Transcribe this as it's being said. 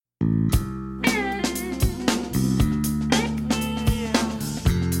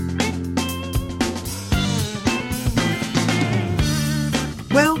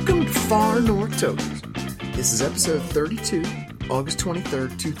Far North Tokers. This is episode 32, August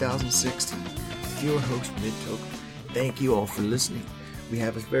 23rd, 2016. With your host, Mid Toker. Thank you all for listening. We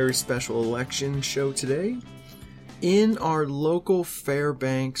have a very special election show today. In our local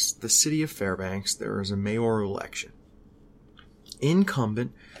Fairbanks, the city of Fairbanks, there is a mayoral election.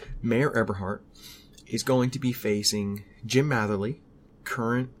 Incumbent Mayor Eberhardt is going to be facing Jim Matherly,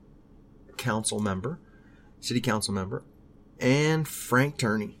 current city council member, and Frank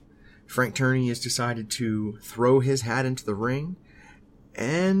Turney. Frank Turney has decided to throw his hat into the ring,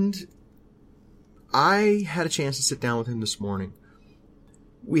 and I had a chance to sit down with him this morning.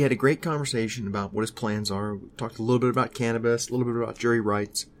 We had a great conversation about what his plans are. We talked a little bit about cannabis, a little bit about jury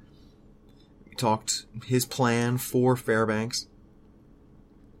rights. We talked his plan for Fairbanks.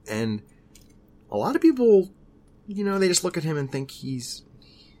 And a lot of people, they just look at him and think he's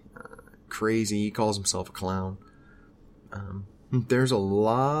crazy. He calls himself a clown. There's a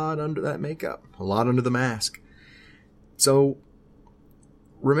lot under that makeup, a lot under the mask. So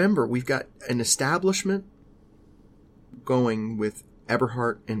remember, we've got an establishment going with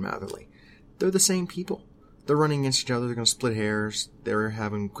Eberhardt and Matherly. They're the same people. They're running against each other. They're going to split hairs. They're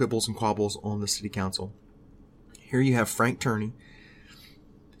having quibbles and quabbles on the city council. Here you have Frank Turney.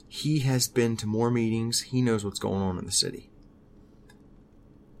 He has been to more meetings. He knows what's going on in the city.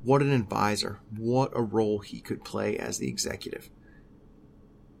 What an advisor. What a role he could play as the executive.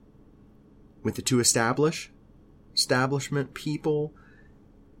 With the two establishment people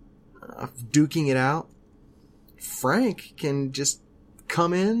duking it out, Frank can just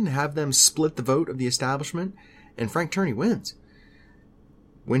come in, have them split the vote of the establishment, and Frank Turney wins.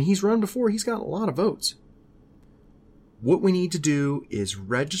 When he's run before, he's got a lot of votes. What we need to do is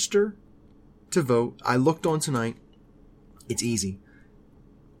register to vote. I looked on tonight. It's easy.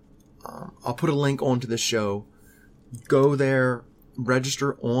 I'll put a link onto the show. Go there,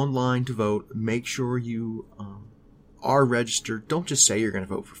 register online to vote. Make sure you are registered. Don't just say you're going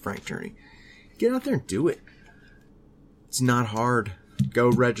to vote for Frank Turney. Get out there and do it. It's not hard. Go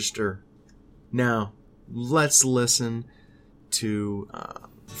register. Now, let's listen to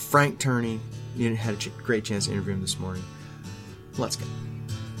Frank Turney. You had a great chance to interview him this morning. Let's go.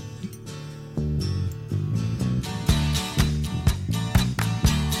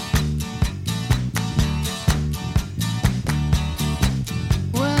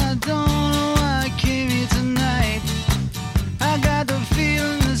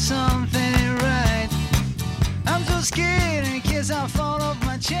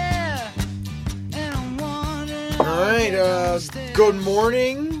 Good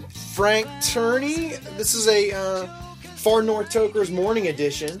morning, Frank Turney. This is a Far North Tokers morning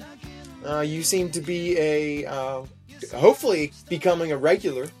edition. You seem to be hopefully becoming a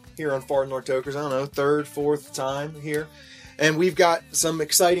regular here on Far North Tokers. I don't know, third, fourth time here. And we've got some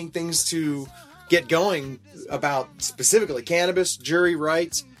exciting things to get going about, specifically cannabis, jury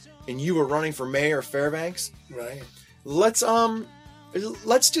rights, and you were running for mayor of Fairbanks. Right. Let's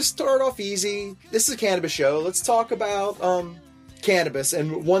just start off easy. This is a cannabis show. Let's talk about cannabis.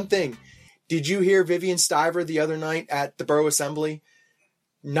 And one thing, did you hear Vivian Stiver the other night at the Borough Assembly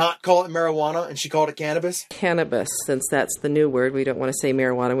not call it marijuana and she called it cannabis? Cannabis, since that's the new word. We don't want to say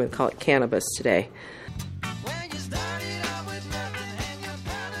marijuana. We call it cannabis today.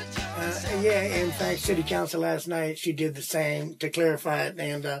 Yeah, in fact, City Council last night, she did the same to clarify it,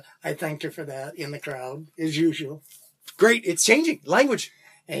 and I thanked her for that in the crowd, as usual. Great. It's changing. Language.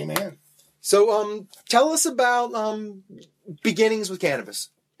 Amen. So, tell us about beginnings with cannabis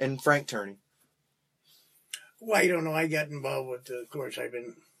and Frank Turney. Well, I don't know. I got involved with, of course, I've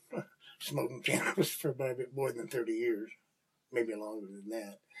been smoking cannabis for about a bit more than 30 years, maybe longer than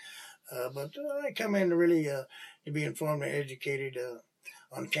that. But I come in to really to be informed and educated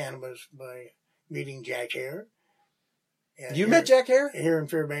on cannabis by meeting Jack Hare. You met Jack Hare? Here in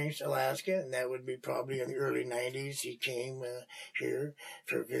Fairbanks, Alaska, and that would be probably in the early 90s. He came here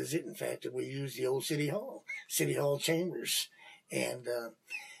for a visit. In fact, we used the old City Hall chambers. And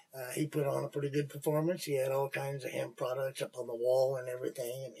he put on a pretty good performance. He had all kinds of hemp products up on the wall and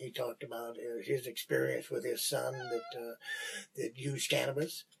everything. And he talked about his experience with his son that used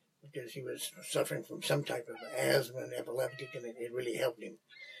cannabis because he was suffering from some type of asthma and epileptic, and it really helped him.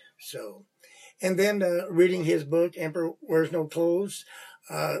 So, and then reading his book, Emperor Wears No Clothes,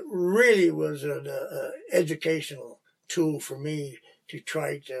 really was an educational tool for me to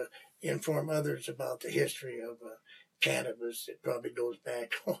try to inform others about the history of cannabis. It probably goes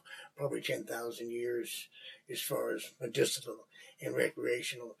back probably 10,000 years as far as medicinal and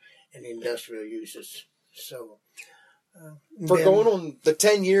recreational and industrial uses. So, going on the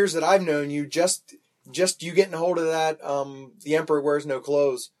 10 years that I've known you, just you getting a hold of that, The Emperor Wears No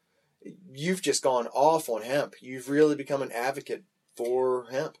Clothes, you've just gone off on hemp. You've really become an advocate for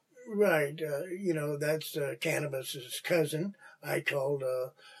hemp. Right. That's cannabis's cousin. I call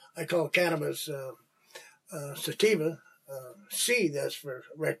cannabis sativa. C, that's for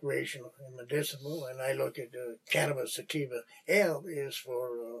recreational and medicinal, and I look at cannabis sativa. L is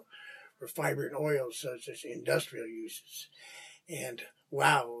for fiber and oils, such as industrial uses. And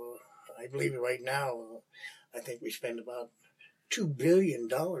wow, I believe right now, I think we spend about $2 billion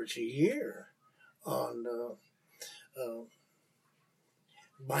a year on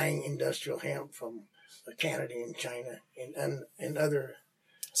buying industrial hemp from Canada and China and other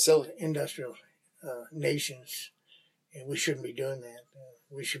industrial nations. And we shouldn't be doing that.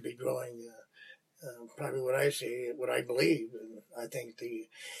 We should be growing probably what I believe. And I think the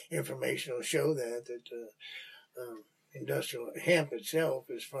information will show that industrial hemp itself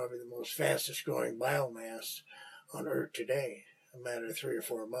is probably the most fastest growing biomass on Earth today. A matter of 3 or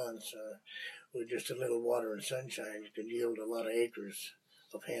 4 months, with just a little water and sunshine, you can yield a lot of acres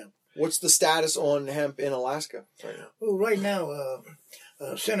of hemp. What's the status on hemp in Alaska right now? Well, right now,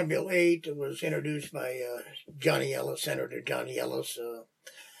 Senate Bill 8 was introduced by Senator Johnny Ellis.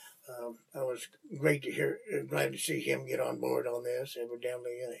 I was glad to see him get on board on this.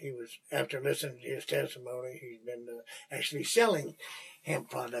 Evidently, he was, after listening to his testimony, he's been actually selling hemp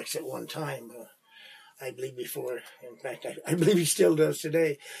products at one time. I believe before. In fact, I believe he still does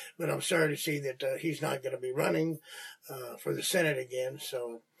today. But I'm sorry to see that he's not going to be running for the Senate again.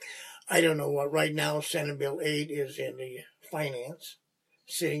 So I don't know what right now Senate Bill 8 is in the finance,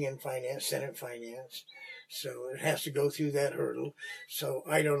 sitting in finance, Senate finance. So it has to go through that hurdle. So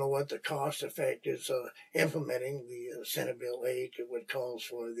I don't know what the cost effect is implementing the Senate Bill 8, what calls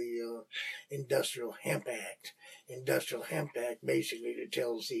for the Industrial Hemp Act. Industrial Hemp Act basically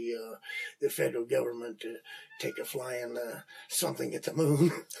tells the federal government to take a flying something at the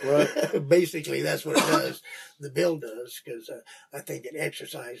moon. Right. Basically, that's what it does. The bill does, because I think it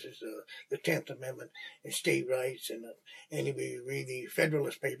exercises the 10th Amendment and state rights. And anybody read the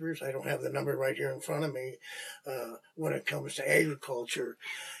Federalist Papers, I don't have the number right here in front of me. When it comes to agriculture,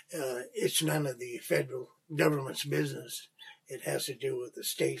 it's none of the federal government's business. It has to do with the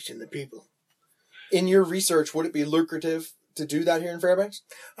states and the people. In your research, would it be lucrative to do that here in Fairbanks?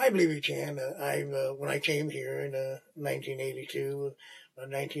 I believe it can. When I came here in 1982,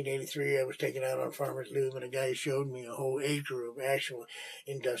 1983, I was taken out on Farmer's Loom, and a guy showed me a whole acre of actual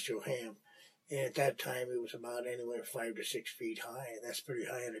industrial hemp. And at that time, it was about anywhere 5 to 6 feet high. And that's pretty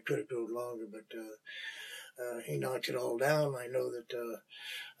high, and it could have grown longer, but he knocked it all down. I know that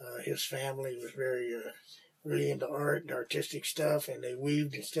his family was really into art and artistic stuff, and they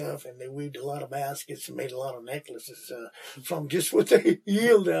weaved and stuff, and they weaved a lot of baskets and made a lot of necklaces from just what they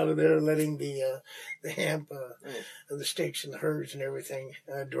yield out of there, letting the hemp, the sticks and the herds and everything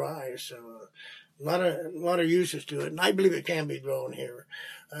dry. So a lot of uses to it, and I believe it can be grown here.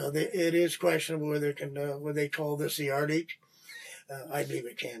 It is questionable whether it can, what they call this the Arctic. I believe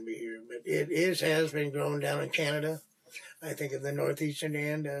it can be here, but it has been grown down in Canada. I think in the northeastern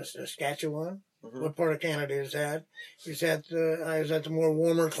end, Saskatchewan. Mm-hmm. What part of Canada is that? Is that the more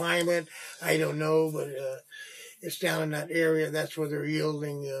warmer climate? I don't know, but it's down in that area. That's where they're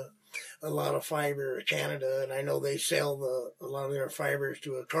yielding a lot of fiber in Canada, and I know they sell a lot of their fibers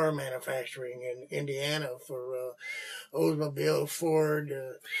to a car manufacturing in Indiana for Oldsmobile, Ford,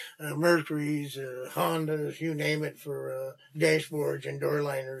 Mercury's, Hondas, you name it, for dashboards and door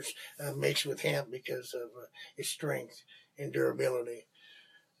liners mixed with hemp because of its strength and durability.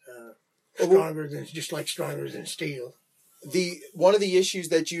 Stronger than steel. One of the issues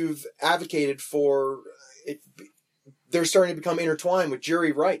that you've advocated for, they're starting to become intertwined with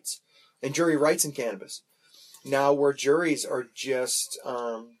jury rights and jury rights in cannabis. Now, where juries are just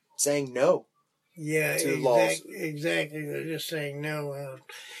saying no. Yeah, to laws. Exactly. They're just saying no.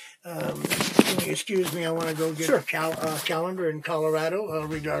 Excuse me, I want to go get a calendar in Colorado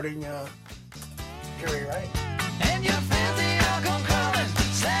regarding jury rights. And your fans, they all come calling,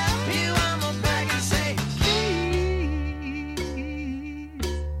 slap you on the back and say,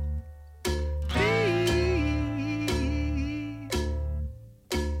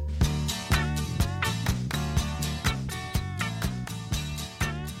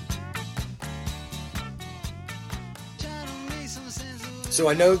 So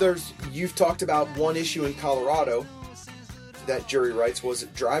I know you've talked about one issue in Colorado that jury rights. Was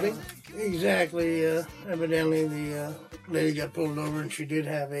it driving? Exactly. Evidently, the lady got pulled over, and she did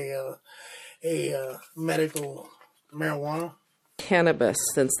have a medical marijuana. Cannabis,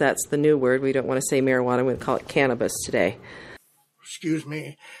 since that's the new word. We don't want to say marijuana. We call it cannabis today. Excuse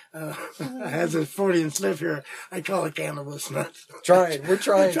me. has a Freudian slip here. I call it cannabis. We're trying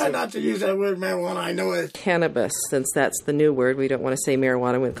Try to. not to use that word marijuana. I know it. Cannabis, since that's the new word. We don't want to say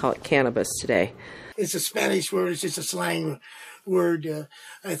marijuana. We'll call it cannabis today. It's a Spanish word. It's just a slang word,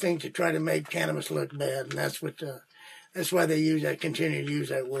 I think, to try to make cannabis look bad. And that's what... that's why they continue to use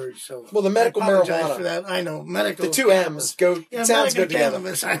that word. So, Well, the medical I apologize marijuana. for that. I know medical. The two cannabis. M's go. Yeah, sounds medical good together.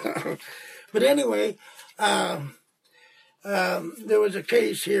 cannabis. I know. But anyway, there was a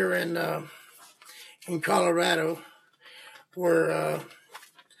case here in Colorado where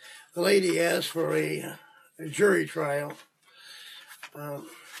the lady asked for a jury trial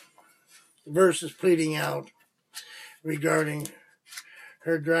versus pleading out regarding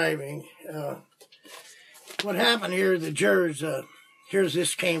her driving. What happened here, the jurors,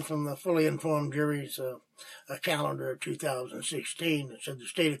 this came from the Fully Informed Jury's calendar of 2016. It said the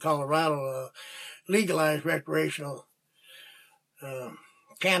state of Colorado legalized recreational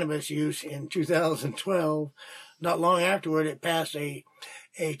cannabis use in 2012. Not long afterward, it passed a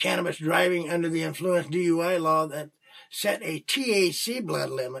cannabis driving under the influence DUI law that set a THC blood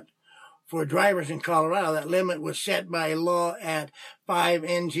limit for drivers in Colorado. That limit was set by law at 5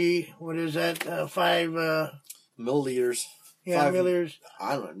 ng. What is that? 5 milliliters. Yeah, 5, milliliters.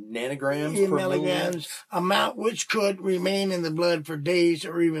 I don't know, nanograms per milligrams, amount which could remain in the blood for days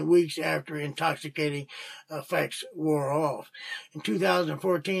or even weeks after intoxicating effects wore off. In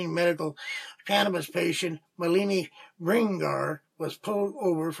 2014, medical cannabis patient Malini Ringar was pulled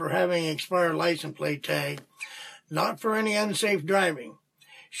over for having an expired license plate tag, not for any unsafe driving.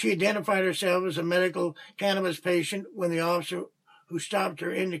 She identified herself as a medical cannabis patient when the officer who stopped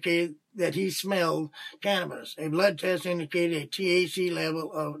her indicated that he smelled cannabis. A blood test indicated a THC level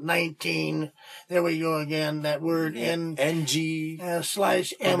of 19. There we go again, that word NG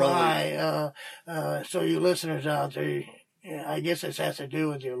 /MI. So you listeners out there, I guess this has to do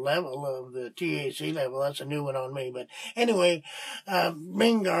with your level of the THC level. That's a new one on me. But anyway,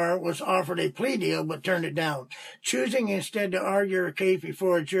 Mingar was offered a plea deal but turned it down, choosing instead to argue her case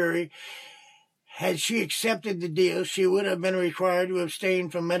before a jury. Had she accepted the deal, she would have been required to abstain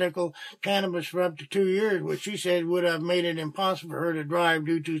from medical cannabis for up to 2 years, which she said would have made it impossible for her to drive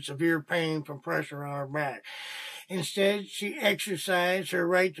due to severe pain from pressure on her back. Instead, she exercised her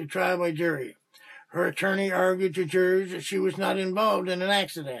right to trial by jury. Her attorney argued to jurors that she was not involved in an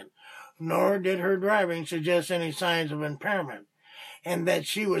accident, nor did her driving suggest any signs of impairment, and that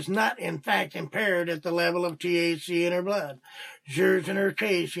she was not in fact impaired at the level of THC in her blood. Jurors in her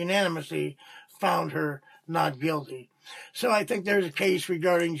case unanimously found her not guilty. So I think there's a case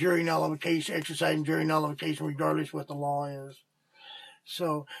regarding jury nullification, exercising jury nullification regardless what the law is.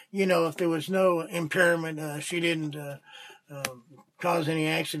 So, if there was no impairment, she didn't cause any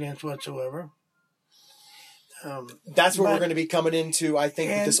accidents whatsoever. That's what we're going to be coming into, I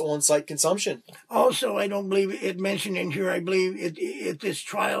think, with this on-site consumption. Also, I don't believe it mentioned in here, I believe at this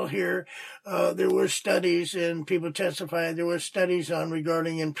trial here, there were studies and people testified, there were studies on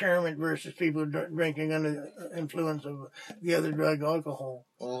regarding impairment versus people drinking under the influence of the other drug, alcohol.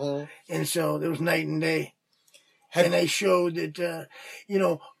 Uh-huh. And so there was night and day. And they showed that,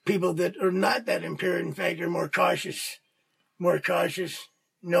 people that are not that impaired, in fact, are more cautious,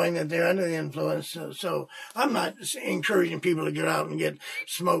 knowing that they're under the influence. So I'm not encouraging people to get out and get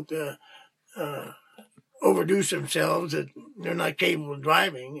smoked, overdose themselves, that they're not capable of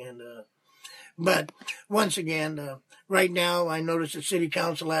driving. But once again, right now, I noticed at City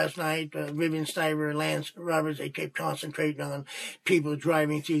Council last night, Vivian Stiver and Lance Roberts, they kept concentrating on people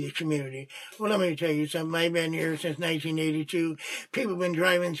driving through the community. Well, let me tell you something. I've been here since 1982. People have been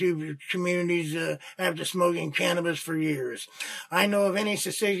driving through communities after smoking cannabis for years. I know of any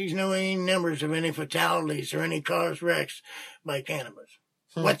statistics, know any numbers of any fatalities or any cars wrecks by cannabis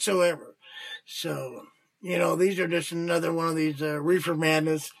whatsoever. So... these are just another one of these reefer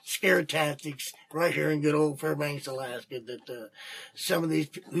madness scare tactics right here in good old Fairbanks, Alaska, that some of these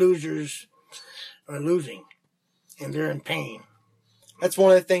losers are losing, and they're in pain. That's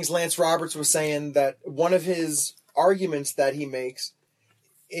one of the things Lance Roberts was saying, that one of his arguments that he makes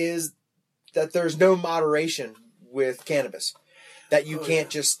is that there's no moderation with cannabis, that you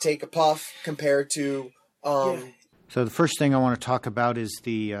can't just take a puff compared to... So the first thing I want to talk about is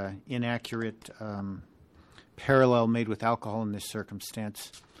the inaccurate... parallel made with alcohol in this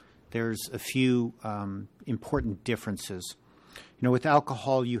circumstance. There's a few important differences. With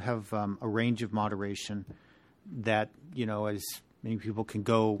alcohol, you have a range of moderation that, as many people can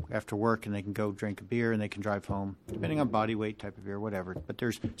go after work and they can go drink a beer and they can drive home, depending on body weight, type of beer, whatever. But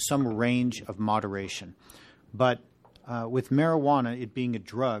there's some range of moderation. But with marijuana, it being a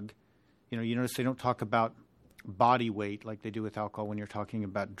drug, you notice they don't talk about body weight like they do with alcohol when you're talking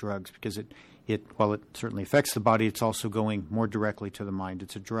about drugs, because while it certainly affects the body, it's also going more directly to the mind.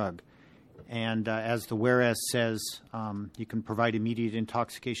 It's a drug. And as the whereas says, you can provide immediate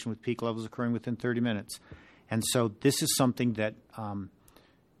intoxication with peak levels occurring within 30 minutes. And so this is something that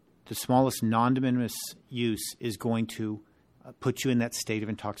the smallest non-de minimis use is going to put you in that state of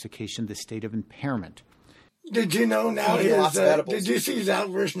intoxication, the state of impairment. Did you know now? Did you see his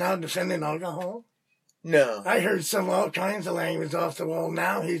outburst now defending alcohol? No. I heard all kinds of language off the wall.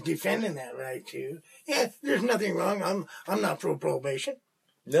 Now he's defending that right too. Yeah, there's nothing wrong. I'm not pro prohibition.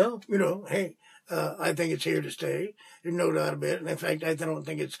 No. Hey, I think it's here to stay. There's no doubt about it. And in fact, I don't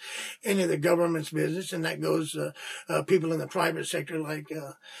think it's any of the government's business, and that goes people in the private sector like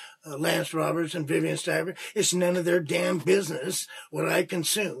Lance Roberts and Vivian Stiver. It's none of their damn business what I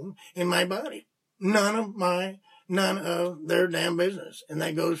consume in my body. None of their damn business. And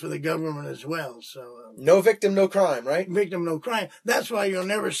that goes for the government as well. So no victim, no crime, right? Victim, no crime. That's why you'll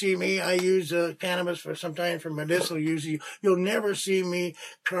never see me. I use cannabis sometimes for medicinal use. You'll never see me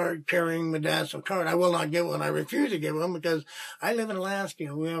carrying medicinal card. I will not get one. I refuse to get one because I live in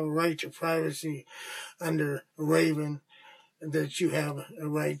Alaska. We have a right to privacy under Raven, that you have a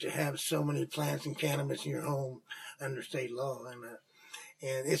right to have so many plants and cannabis in your home under state law.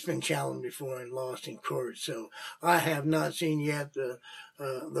 And it's been challenged before and lost in court. So I have not seen yet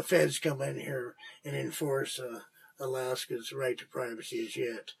the feds come in here and enforce Alaska's right to privacy as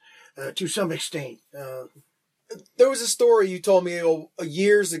yet, to some extent. There was a story you told me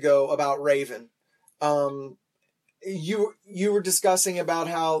years ago about Raven. You were discussing about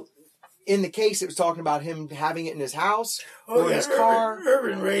how in the case it was talking about him having it in his house or in his car.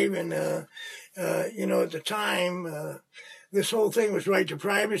 Irvin Raven, at the time, this whole thing was right to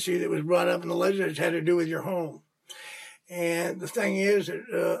privacy that was brought up in the legislature had to do with your home. And the thing is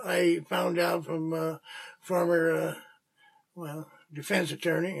that I found out from former, defense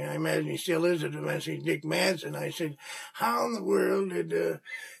attorney, I imagine he still is a defense attorney, Dick Madsen. I said, how in the world did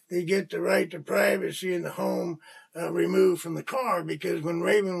they get the right to privacy in the home removed from the car? Because when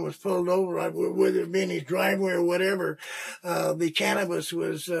Raven was pulled over, whether it be in his driveway or whatever, the cannabis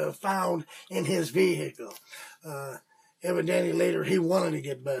was found in his vehicle. Evidently later he wanted to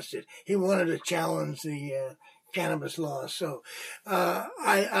get busted. He wanted to challenge the cannabis law. So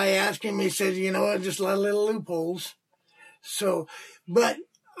I asked him, he said, just a lot of little loopholes. So, but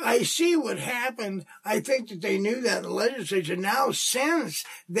I see what happened. I think that they knew that in the legislature. Now, since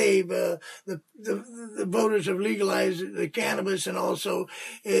they've the voters have legalized the cannabis, and also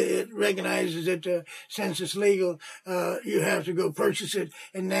it recognizes that since it's legal, you have to go purchase it,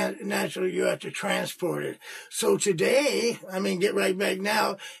 and naturally you have to transport it. So today, get right back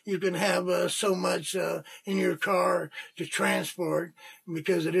now, you can have so much in your car to transport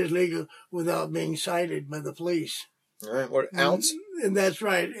because it is legal without being cited by the police. All right, what ounce? That's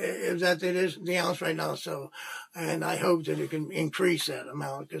right. It is the ounce right now. So, and I hope that it can increase that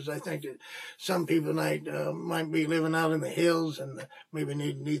amount, because I think that some people might be living out in the hills and maybe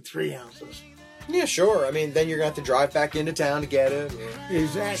need 3 ounces. Yeah, sure. Then you're going to have to drive back into town to get it. Yeah.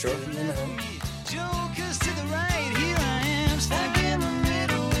 Exactly. Sure. Jokers to the right, here I am, stuck in the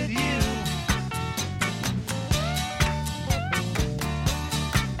middle with you.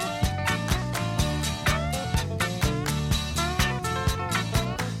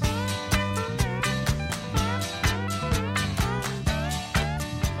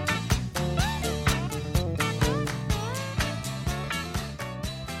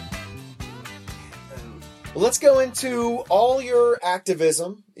 Let's go into all your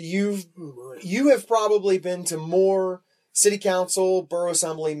activism. You have probably been to more city council, borough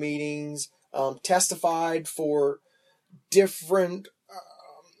assembly meetings, testified for different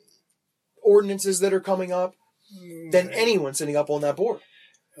ordinances that are coming up than anyone sitting up on that board.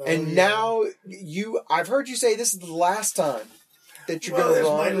 And now I've heard you say this is the last time that you're going to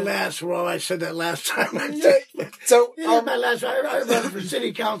run. It's my last. Well, I said that last time. So my last. I run for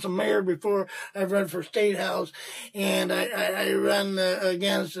city council, mayor before. I've run for state house, and I run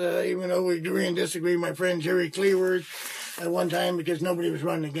against, even though we agree and disagree, my friend Jerry Cleaworth at one time, because nobody was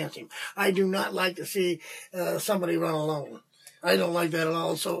running against him. I do not like to see somebody run alone. I don't like that at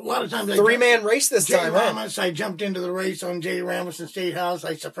all. So a lot of times, 3-man race this time, Ramos, I jumped into the race on Jay Ramos in State House.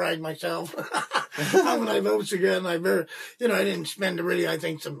 I surprised myself. When I voted again, I didn't spend I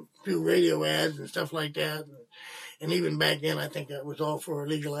think some few radio ads and stuff like that. And even back then, I think I was all for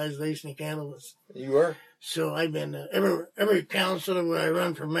legalization of cannabis. You were. So I've been every councilor where I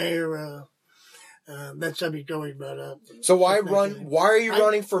run for mayor. That subject always brought up. So why are you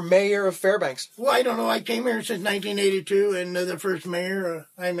running for mayor of Fairbanks? Well, I don't know. I came here since 1982, and the first mayor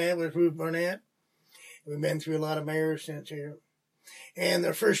I met was Ruth Barnett. We've been through a lot of mayors since here. And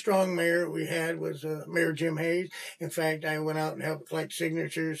the first strong mayor we had was Mayor Jim Hayes. In fact, I went out and helped collect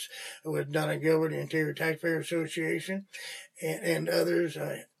signatures with Donna Gilbert, the Interior Taxpayer Association, and others.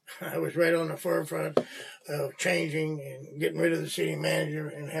 I was right on the forefront of changing and getting rid of the city manager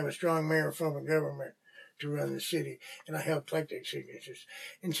and have a strong mayor form of government to run the city. And I helped collect those signatures.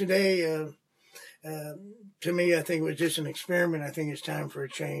 And today, to me, I think it was just an experiment. I think it's time for a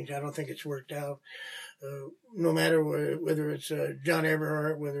change. I don't think it's worked out. No matter whether it's John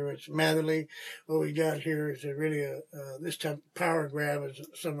Everhart, whether it's Matherly, what we got here is really this type of power grab is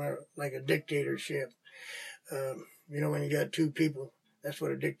somewhere like a dictatorship. When you got two people, that's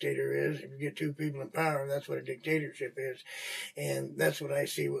what a dictator is. If you get two people in power, that's what a dictatorship is. And that's what I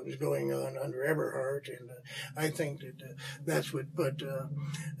see what was going on under Everhart. And I think that that's what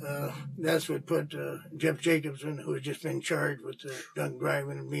put Jeff Jacobson, who has just been charged with drunk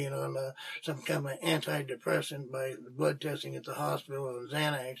driving and being on some kind of antidepressant by the blood testing at the hospital on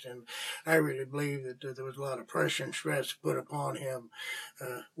Xanax. And I really believe that there was a lot of pressure and stress put upon him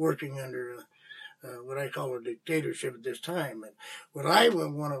working under what I call a dictatorship at this time. And what I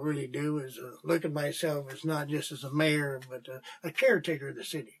would want to really do is look at myself as not just as a mayor, but a caretaker of the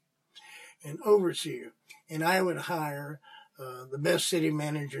city, an overseer. And I would hire the best city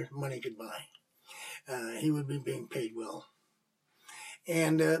manager money could buy. He would be being paid well.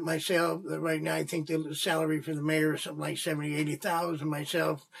 And myself, right now, I think the salary for the mayor is something like $70,000, $80,000.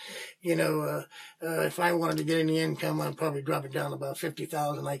 Myself, if I wanted to get any income, I'd probably drop it down to about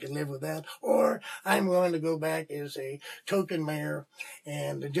 $50,000. I could live with that. Or I'm willing to go back as a token mayor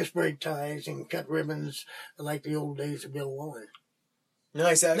and just break ties and cut ribbons like the old days of Bill Warren.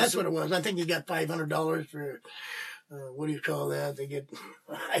 Nice. That's what it was. I think he got $500 for. What do you call that? They get,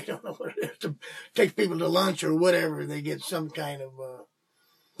 I don't know what it is, to take people to lunch or whatever. They get some kind of...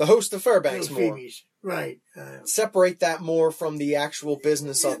 the host of Fairbanks more. Right. Separate that more from the actual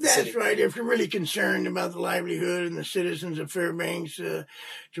business of the city. That's right. If you're really concerned about the livelihood and the citizens of Fairbanks to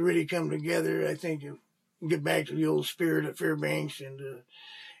really come together, I think you get back to the old spirit of Fairbanks and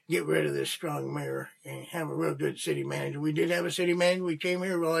get rid of this strong mayor and have a real good city manager. We did have a city manager. We came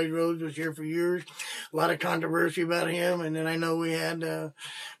here. Raleigh Rhodes was here for years. A lot of controversy about him. And then I know we had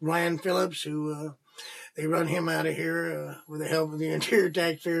Ryan Phillips, who they run him out of here with the help of the Interior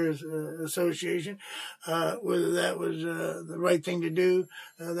Taxpayers Association. Whether that was the right thing to do,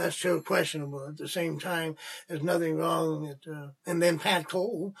 that's so questionable. At the same time, there's nothing wrong with and then Pat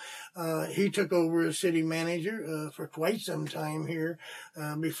Cole, he took over as city manager for quite some time here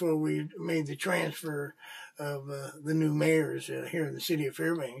before we made the transfer of the new mayors here in the city of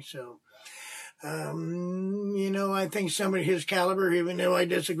Fairbanks. So, I think somebody his caliber, even though I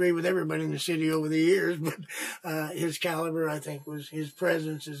disagree with everybody in the city over the years, but his caliber, I think, was his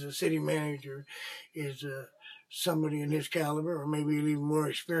presence as a city manager is somebody in his caliber, or maybe even more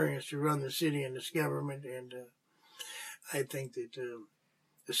experienced to run the city and this government. And I think that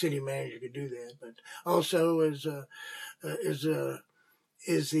the city manager could do that. But also is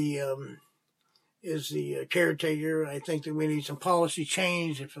the caretaker. I think that we need some policy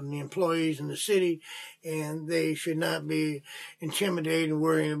change from the employees in the city, and they should not be intimidated and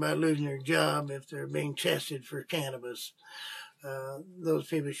worrying about losing their job if they're being tested for cannabis. Those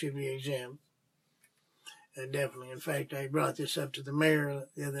people should be exempt. Definitely. In fact, I brought this up to the mayor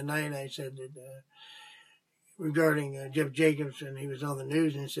the other night. I said that regarding Jeff Jacobson, he was on the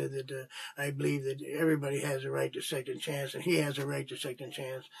news and said that I believe that everybody has a right to second chance, and he has a right to second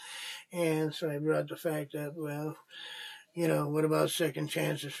chance. And so I brought the fact up, well, what about second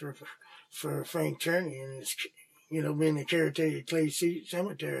chances for Frank Turney and his, being the caretaker of Clay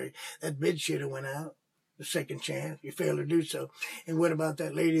Cemetery? That bid should have went out, the second chance. You failed to do so. And what about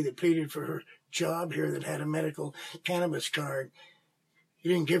that lady that pleaded for her job here that had a medical cannabis card?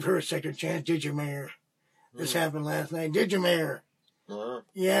 You didn't give her a second chance, did you, Mayor? This happened last night. Did you, Mayor?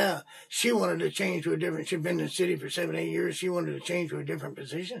 Yeah. She wanted to change to a different, she'd been in the city for 7-8 years. She wanted to change to a different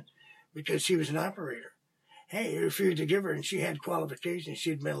position because she was an operator. Hey, you refused to give her, and she had qualifications.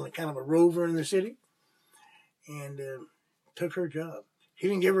 She'd been kind of a rover in the city and took her job. He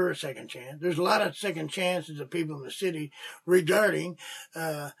didn't give her a second chance. There's a lot of second chances of people in the city regarding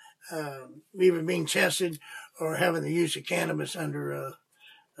either being tested or having the use of cannabis under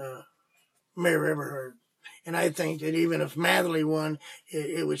Mayor Everhart. And I think that even if Matherly won,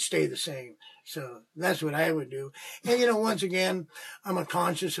 it would stay the same. So that's what I would do. And, once again, I'm a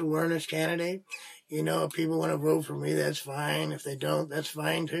conscious awareness candidate. If people want to vote for me, that's fine. If they don't, that's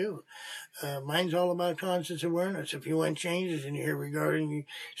fine too. Mine's all about conscious awareness. If you want changes in here regarding the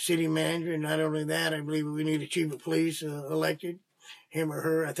city manager, and not only that, I believe we need a chief of police elected him or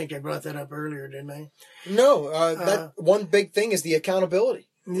her. I think I brought that up earlier, didn't I? No, that one big thing is the accountability.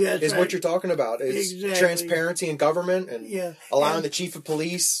 Yeah, Is what you're talking about. Is Exactly. transparency in government and allowing And the chief of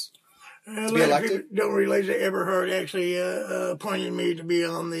police a to lot be of elected. people don't realize that Eberhard actually appointed me to be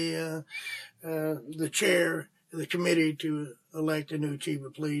on the chair of the committee to elect a new chief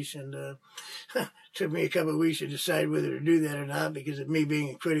of police, and took me a couple of weeks to decide whether to do that or not, because of me being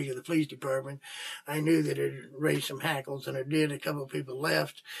a critic of the police department. I knew that it raised some hackles, and it did. A couple of people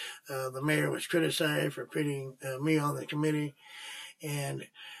left. The mayor was criticized for putting me on the committee, and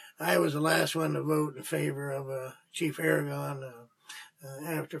I was the last one to vote in favor of Chief Aragon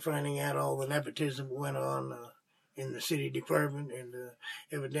after finding out all the nepotism went on in the city department, and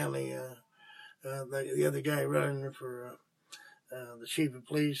evidently the other guy running for the chief of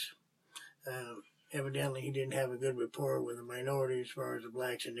police, evidently he didn't have a good rapport with the minority as far as the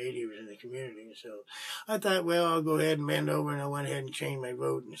blacks and natives in the community. So I thought, well, I'll go ahead and bend over, and I went ahead and changed my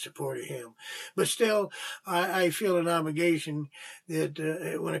vote in support of him. But still, I feel an obligation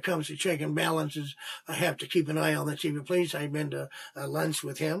that when it comes to check and balances, I have to keep an eye on the chief of police. I've been to lunch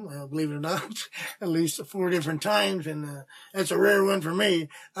with him, believe it or not, at least 4 different times, and that's a rare one for me.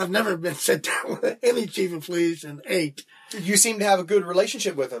 I've never been sat down with any chief of police and ate. You seem to have a good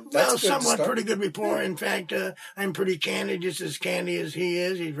relationship with him. That's Well, good to somewhat start. pretty good rapport. In fact, I'm pretty candid, just as candy as he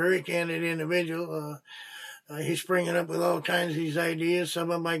is. He's a very candid individual. He's springing up with all kinds of these ideas. Some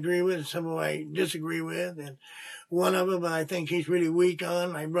of them I agree with, some of them I disagree with. And one of them I think he's really weak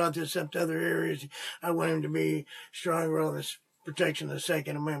on. I brought this up to other areas. I want him to be stronger on this protection of the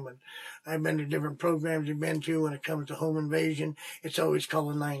Second Amendment. I've been to different programs you've been to when it comes to home invasion. It's always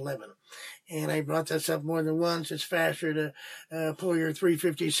called a 9/11. And I brought this up more than once. It's faster to pull your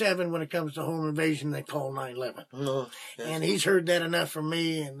 357 when it comes to home invasion than call 9/11. Yes. And he's heard that enough from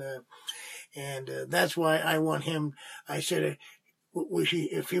me, and that's why I want him. I said,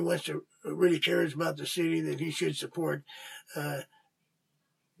 if he wants to really cares about the city, that he should support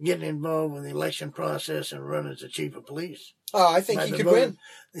getting involved with the election process and run as the chief of police. I think By he the could vote. win.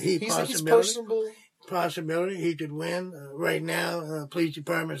 He's personable. possibility he could win. Right now, police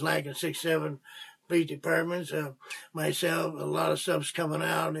department's lacking 6, 7 police departments. Myself, a lot of stuff's coming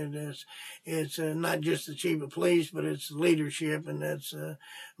out, and it's not just the chief of police, but it's leadership, and that's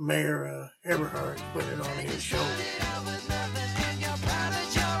Mayor Eberhard put it on his shoulders.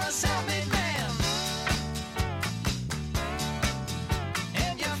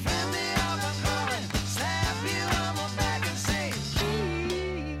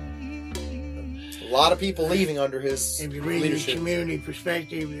 A lot of people leaving under his If you read leadership. the community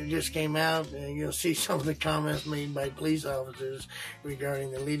perspective, it just came out, and you'll see some of the comments made by police officers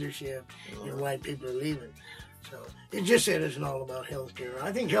regarding the leadership and why people are leaving. So it just said it's all about healthcare.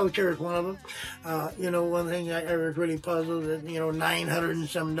 I think healthcare is one of them. One thing I was really puzzled that, $900 and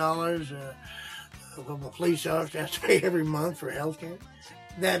some from a police officer has to pay every month for healthcare.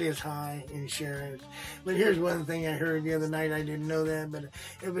 That is high insurance. But here's one thing I heard the other night. I didn't know that, but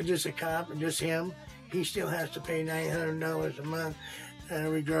if it's just a cop and just him, he still has to pay $900 a month,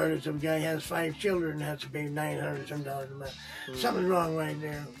 regardless if a guy has 5 children and has to pay $900 some dollars a month. Something's wrong right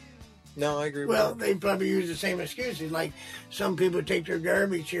there. No, I agree with Well, that. they probably use the same excuses. Like some people take their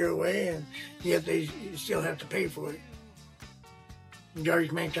garbage here away, and yet they still have to pay for it. The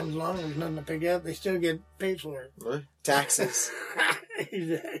garbage man comes along, there's nothing to pick up, they still get paid for it. Right? Taxes.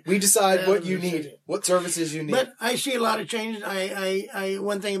 Exactly. We decide what you That's need, it. what services you need. But I see a lot of changes. I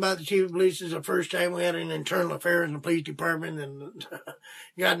one thing about the chief of police is the first time we had an internal affairs in the police department, and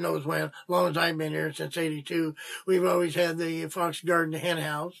God knows when, as long as I've been here since '82, we've always had the Fox Garden hen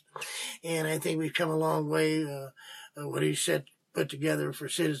house, and I think we've come a long way. What he put together for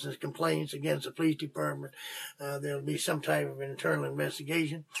citizens' complaints against the police department, there'll be some type of internal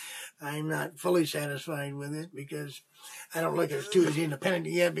investigation. I'm not fully satisfied with it because I don't look at it too as independent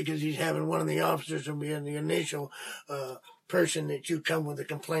yet, because he's having one of the officers will be in the initial person that you come with a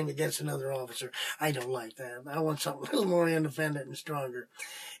complaint against another officer. I don't like that. I want something a little more independent and stronger.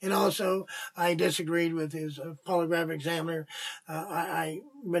 And also, I disagreed with his polygraph examiner. I've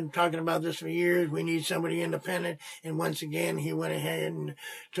been talking about this for years. We need somebody independent. And once again, he went ahead and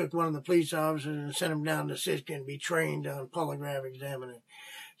took one of the police officers and sent him down to Sitka and be trained on polygraph examining.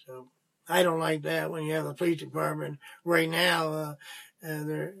 So I don't like that when you have the police department. Right now,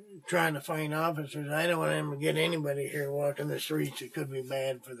 they're trying to find officers. I don't want them to get anybody here walking the streets. It could be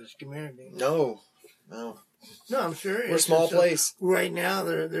bad for this community. No. No, I'm serious. We're a small place. Right now,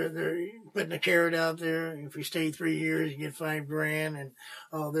 they're putting a carrot out there. If you stay 3 years, you get $5,000 and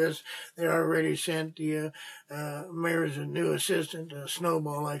all this. They already sent the mayor's new assistant,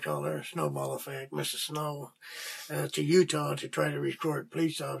 Snowball, I call her, Snowball Effect, Mrs. Snow. to Utah to try to recruit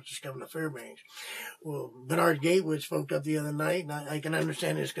police officers coming to Fairbanks. Well, Bernard Gatewood spoke up the other night, and I can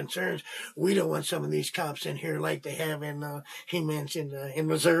understand his concerns. We don't want some of these cops in here like they have in, he mentioned, in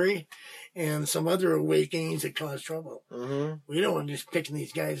Missouri and some other awakenings that cause trouble. Mm-hmm. We don't want just picking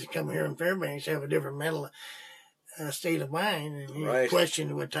these guys that come here in Fairbanks have a different mental state of mind and Right.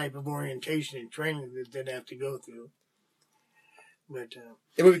 question what type of orientation and training that they'd have to go through. But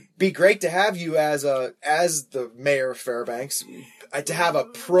It would be great to have you as the mayor of Fairbanks, to have a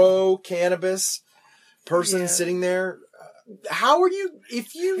pro-cannabis person sitting there. How are you,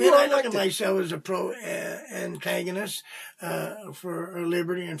 if you and were I look at elected? myself as a pro-antagonist for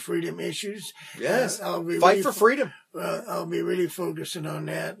liberty and freedom issues. Yes, I'll be fight really for freedom. I'll be really focusing on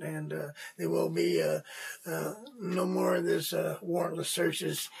that, and there will be no more of this warrantless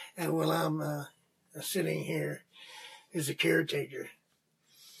searches while I'm sitting here as a caretaker.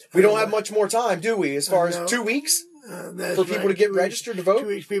 We don't have much more time, do we? As far as no. 2 weeks That's for people right. to get 2 weeks. registered to vote? 2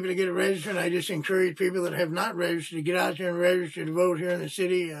 weeks people to get registered. I just encourage people that have not registered to get out there and register to vote here in the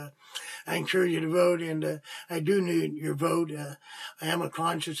city. I encourage you to vote, and I do need your vote. I am a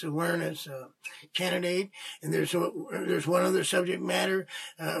conscious awareness candidate, and there's one other subject matter.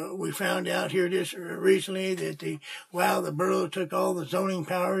 We found out here just recently that the borough took all the zoning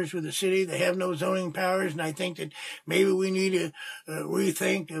powers with the city. They have no zoning powers, and I think that maybe we need to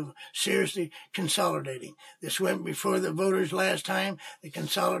rethink of seriously consolidating. This went before the voters last time. The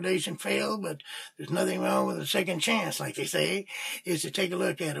consolidation failed, but there's nothing wrong with a second chance, like they say, is to take a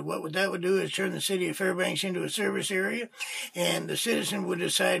look at it. What that would do is turn the city of Fairbanks into a service area, and the citizen would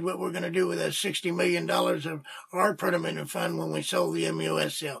decide what we're going to do with that $60 million of our permanent fund when we sold the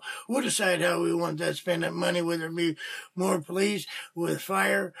MUS sale. We'll decide how we want to spend that money, whether it be more police with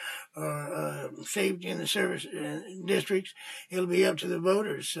fire or safety in the service districts. It'll be up to the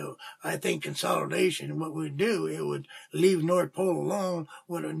voters. So I think consolidation, what we'd do, it would leave North Pole alone.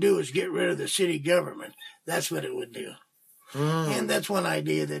 What it would do is get rid of the city government. That's what it would do. And that's one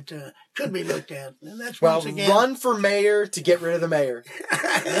idea that could be looked at. And that's once again, run for mayor to get rid of the mayor.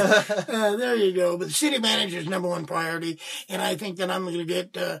 there you go. But the city manager is number one priority. And I think that I'm going to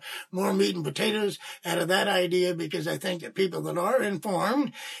get more meat and potatoes out of that idea, because I think that people that are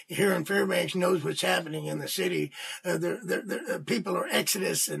informed here in Fairbanks knows what's happening in the city. People are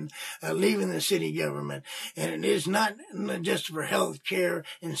exodus and leaving the city government. And it is not just for health care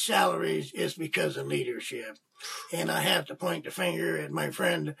and salaries. It's because of leadership. And I have to point the finger at my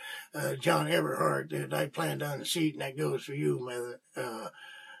friend John Everhart that I planned on the seat, and that goes for you,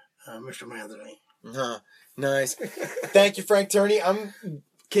 Mr. Matherly. Nice. Thank you, Frank Turney.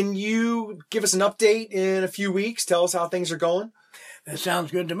 Can you give us an update in a few weeks? Tell us how things are going. That sounds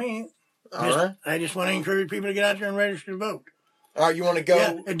good to me. All right. I just want to encourage people to get out there and register to vote. All right, you want to go?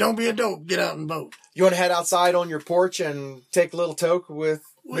 Yeah, and don't be a dope. Get out and vote. You want to head outside on your porch and take a little toke with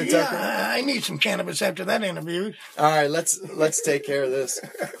Well, Mid-Tucker? yeah, I need some cannabis after that interview. All right, let's take care of this.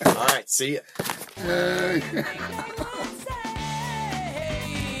 All right, see ya.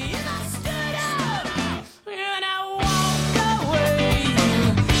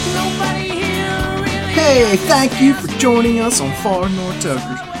 Hey, thank you for joining us on Far North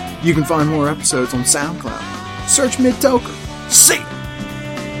Tokers. You can find more episodes on SoundCloud. Search Mid-Toker. See ya!